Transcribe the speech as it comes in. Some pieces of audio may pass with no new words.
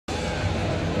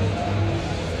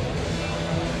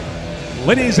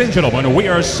Ladies and gentlemen, we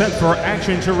are set for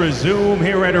action to resume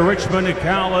here at Richmond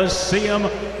Coliseum.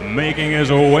 Making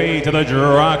his way to the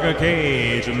Draka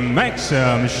cage,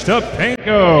 SHTEPENKO.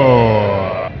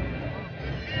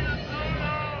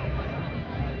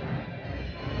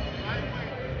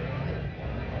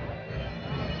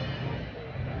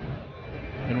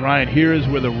 And Ryan, here is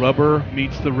where the rubber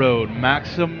meets the road.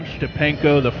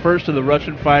 SHTEPENKO, the first of the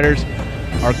Russian fighters,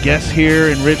 our guest here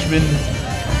in Richmond.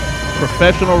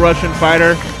 Professional Russian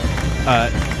fighter,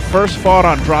 first fought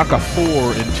on Draka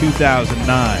 4 in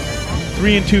 2009.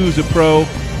 3-2 as a pro.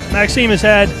 Maxime has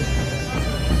had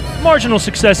marginal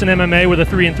success in MMA with a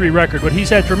 3-3 record, but he's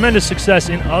had tremendous success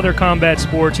in other combat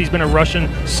sports. He's been a Russian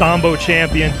Sambo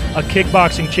champion, a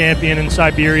kickboxing champion in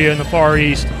Siberia in the Far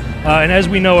East. And as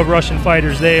we know of Russian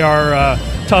fighters, they are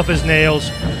tough as nails.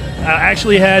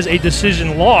 Actually has a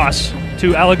decision loss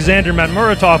to Alexander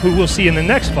Matmuratov, who we'll see in the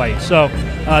next fight. So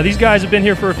these guys have been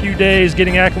here for a few days,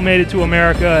 getting acclimated to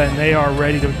America, and they are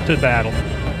ready to battle.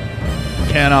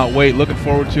 Cannot wait. Looking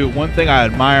forward to it. One thing I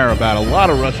admire about a lot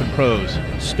of Russian pros.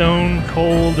 Stone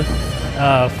cold,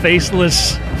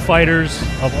 faceless fighters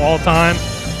of all time.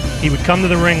 He would come to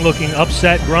the ring looking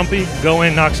upset, grumpy, go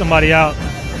in, knock somebody out,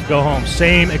 go home.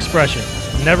 Same expression.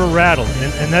 Never rattled.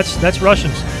 And that's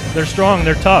Russians. They're strong,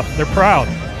 they're tough, they're proud.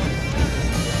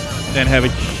 And have a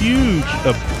huge,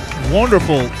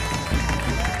 wonderful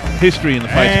history in the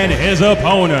fight. And sports. his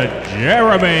opponent,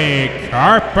 Jeremy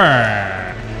CARPER.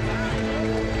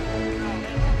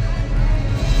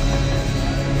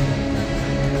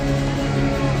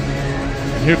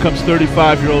 And here comes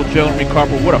 35-year-old Jeremy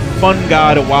CARPER. What a fun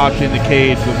guy to watch in the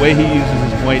cage. The way he uses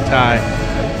his Muay Thai.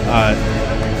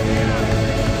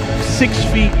 6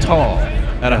 feet tall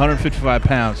at 155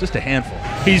 pounds. Just a handful.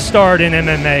 He's starred in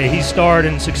MMA, he's starred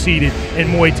and succeeded in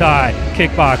Muay Thai,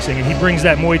 kickboxing, and he brings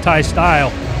that Muay Thai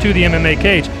style to the MMA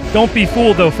cage. Don't be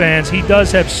fooled though, fans, he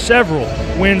does have several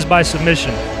wins by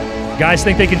submission. Guys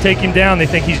think they can take him down, they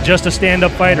think he's just a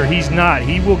stand-up fighter. He's not.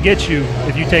 He will get you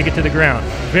if you take it to the ground.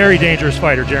 Very dangerous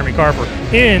fighter, Jeremy CARPER,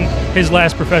 in his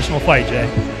last professional fight, Jay.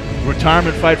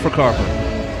 Retirement fight for CARPER.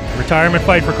 Retirement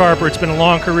fight for CARPER. It's been a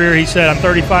long career. He said, I'm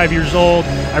 35 years old.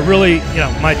 I really,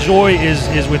 my joy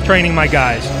is with training my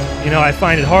guys. I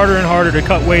find it harder and harder to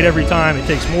cut weight every time. It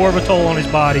takes more of a toll on his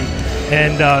body.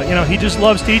 And, he just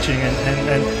loves teaching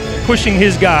and pushing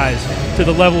his guys to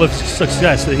the level of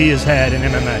success that he has had in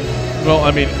MMA. Well,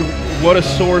 I mean, what a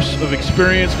source of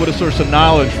experience, what a source of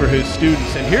knowledge for his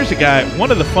students. And here's a guy,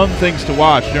 one of the fun things to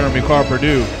watch Jeremy CARPER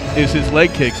do is his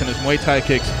leg kicks and his Muay Thai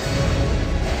kicks,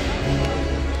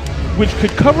 which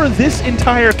could cover this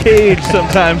entire cage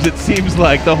sometimes, it seems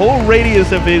like. The whole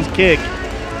radius of his kick.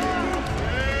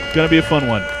 Gonna be a fun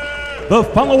one. The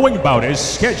following bout is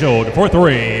scheduled for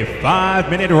 3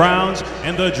 5-minute rounds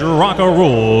in the Draka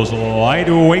Rules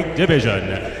lightweight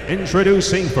division.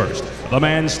 Introducing first, the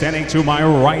man standing to my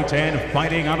right and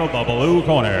fighting out of the blue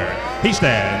corner. He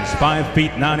stands 5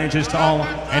 feet 9 inches tall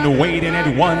and weighed in at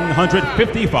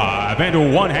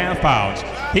 155½ pounds.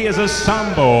 He is a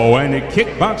Sambo and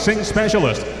kickboxing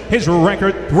specialist. His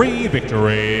record, 3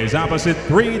 victories, opposite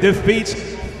 3 defeats.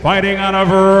 Fighting out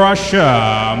of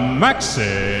Russia, Maxime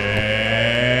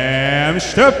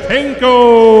SHTEPENKO.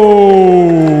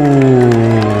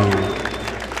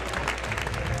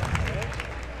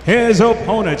 His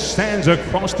opponent stands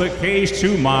across the cage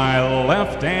to my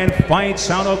left and fights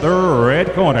out of the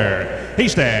red corner. He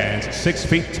stands 6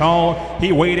 feet tall.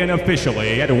 He weighed in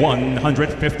officially at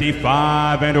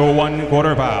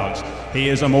 155¼ pounds. He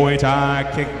is a Muay Thai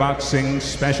kickboxing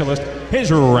specialist.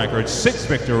 His record, 6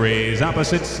 victories,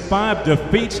 opposite 5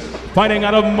 defeats. Fighting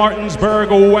out of Martinsburg,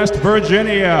 West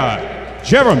Virginia,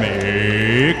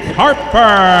 Jeremy CARPER.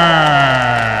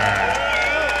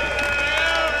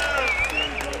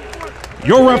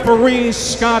 Your referee,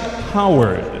 Scott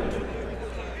Howard.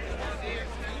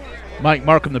 Mike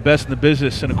Markham, the best in the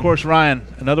business. And of course, Ryan,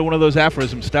 another one of those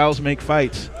aphorisms, styles make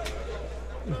fights.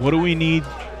 What do we need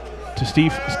to see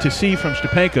from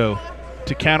SHTEPENKO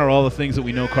to counter all the things that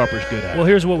we know CARPER's good at? Well,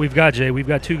 here's what we've got, Jay. We've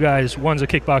got 2 guys. One's a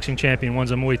kickboxing champion, one's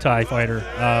a Muay Thai fighter.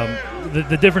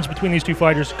 The difference between these 2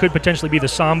 fighters could potentially be the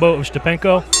Sambo of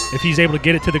SHTEPENKO, if he's able to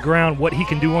get it to the ground, what he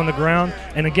can do on the ground.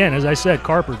 And again, as I said,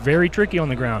 CARPER, very tricky on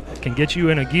the ground. Can get you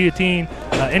in a guillotine,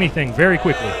 anything very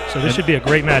quickly. So this should be a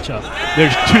great matchup.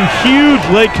 There's 2 huge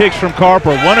leg kicks from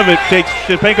CARPER. One of it takes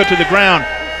SHTEPENKO to the ground.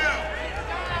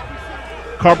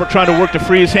 CARPER trying to work to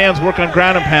free his hands, work on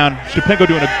ground and pound. SHTEPENKO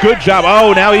doing a good job.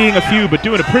 Oh, now eating a few, but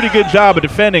doing a pretty good job of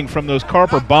defending from those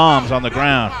CARPER bombs on the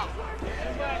ground.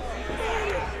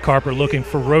 CARPER looking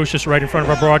ferocious right in front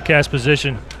of our broadcast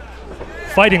position.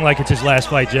 Fighting like it's his last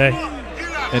fight, Jay.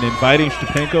 and inviting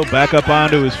SHTEPENKO back up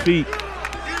onto his feet.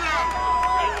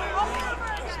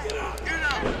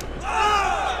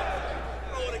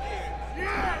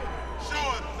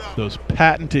 Those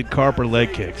patented CARPER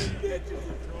leg kicks.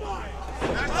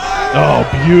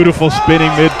 Oh, beautiful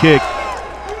spinning mid kick.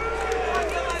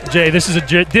 Jay, this is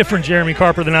a different Jeremy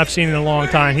CARPER than I've seen in a long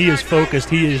time. He is focused.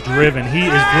 He is driven. He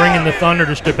is bringing the thunder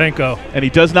to SHTEPENKO. And he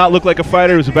does not look like a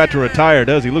fighter who's about to retire,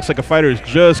 does he? He looks like a fighter who's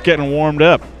just getting warmed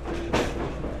up.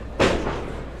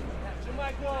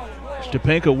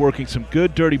 SHTEPENKO working some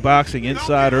good dirty boxing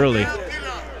inside early.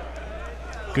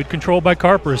 Good control by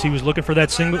CARPER as he was looking for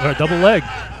that double leg.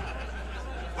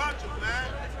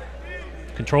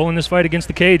 Controlling this fight against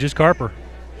the cage is CARPER.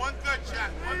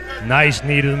 Nice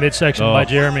knee to the midsection by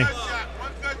Jeremy.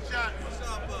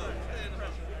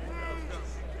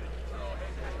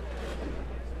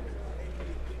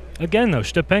 Again, though,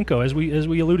 SHTEPENKO, as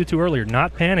we alluded to earlier,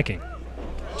 not panicking,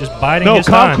 just biding his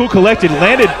time. Calm, cool, collected,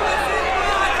 landed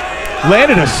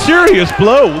a serious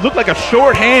blow. Looked like a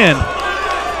short hand,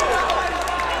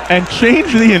 and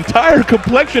changed the entire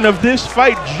complexion of this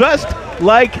fight just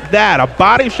like that. A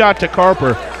body shot to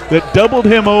CARPER that doubled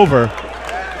him over.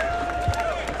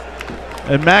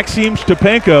 And Maxime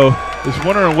SHTEPENKO is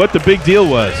wondering what the big deal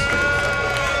was.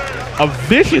 A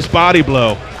vicious body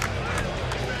blow.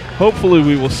 Hopefully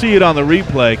we will see it on the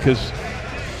replay, because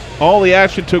all the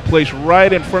action took place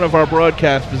right in front of our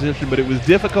broadcast position, but it was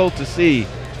difficult to see.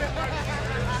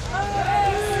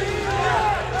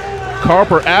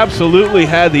 CARPER absolutely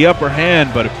had the upper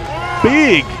hand, but a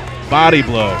big body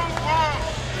blow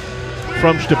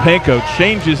from SHTEPENKO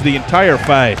changes the entire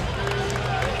fight.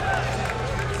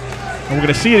 And we're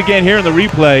going to see it again here in the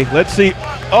replay. Let's see.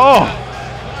 Oh,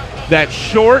 that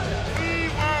short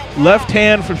left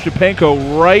hand from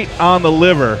SHTEPENKO right on the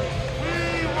liver.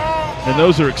 And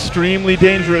those are extremely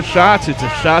dangerous shots. It's a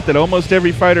shot that almost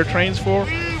every fighter trains for.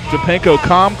 SHTEPENKO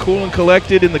calm, cool, and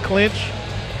collected in the clinch.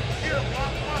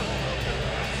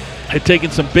 Had taken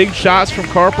some big shots from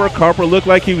CARPER. CARPER looked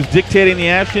like he was dictating the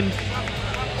action.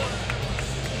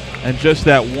 And just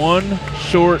that one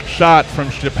short shot from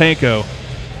SHTEPENKO.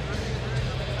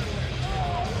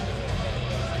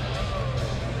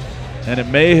 And it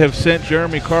may have sent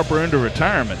Jeremy CARPER into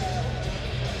retirement.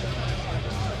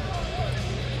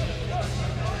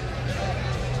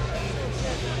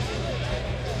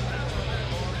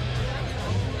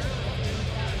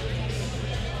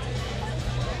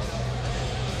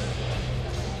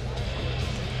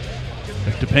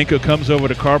 SHTEPENKO comes over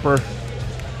to CARPER,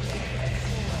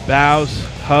 bows,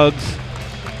 hugs.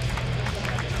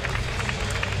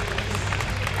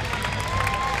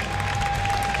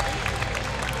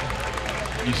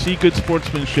 You see good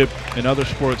sportsmanship in other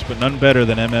sports, but none better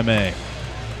than MMA.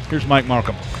 Here's Mike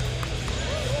Markham.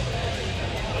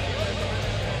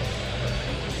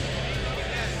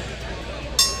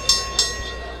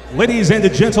 Ladies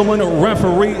and gentlemen,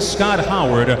 referee Scott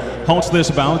Howard halts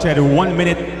this bout at 1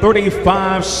 minute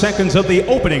 35 seconds of the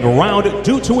opening round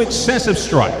due to excessive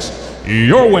strikes.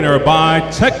 Your winner by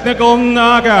technical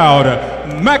knockout,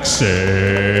 Maxime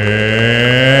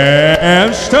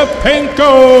SHTEPENKO.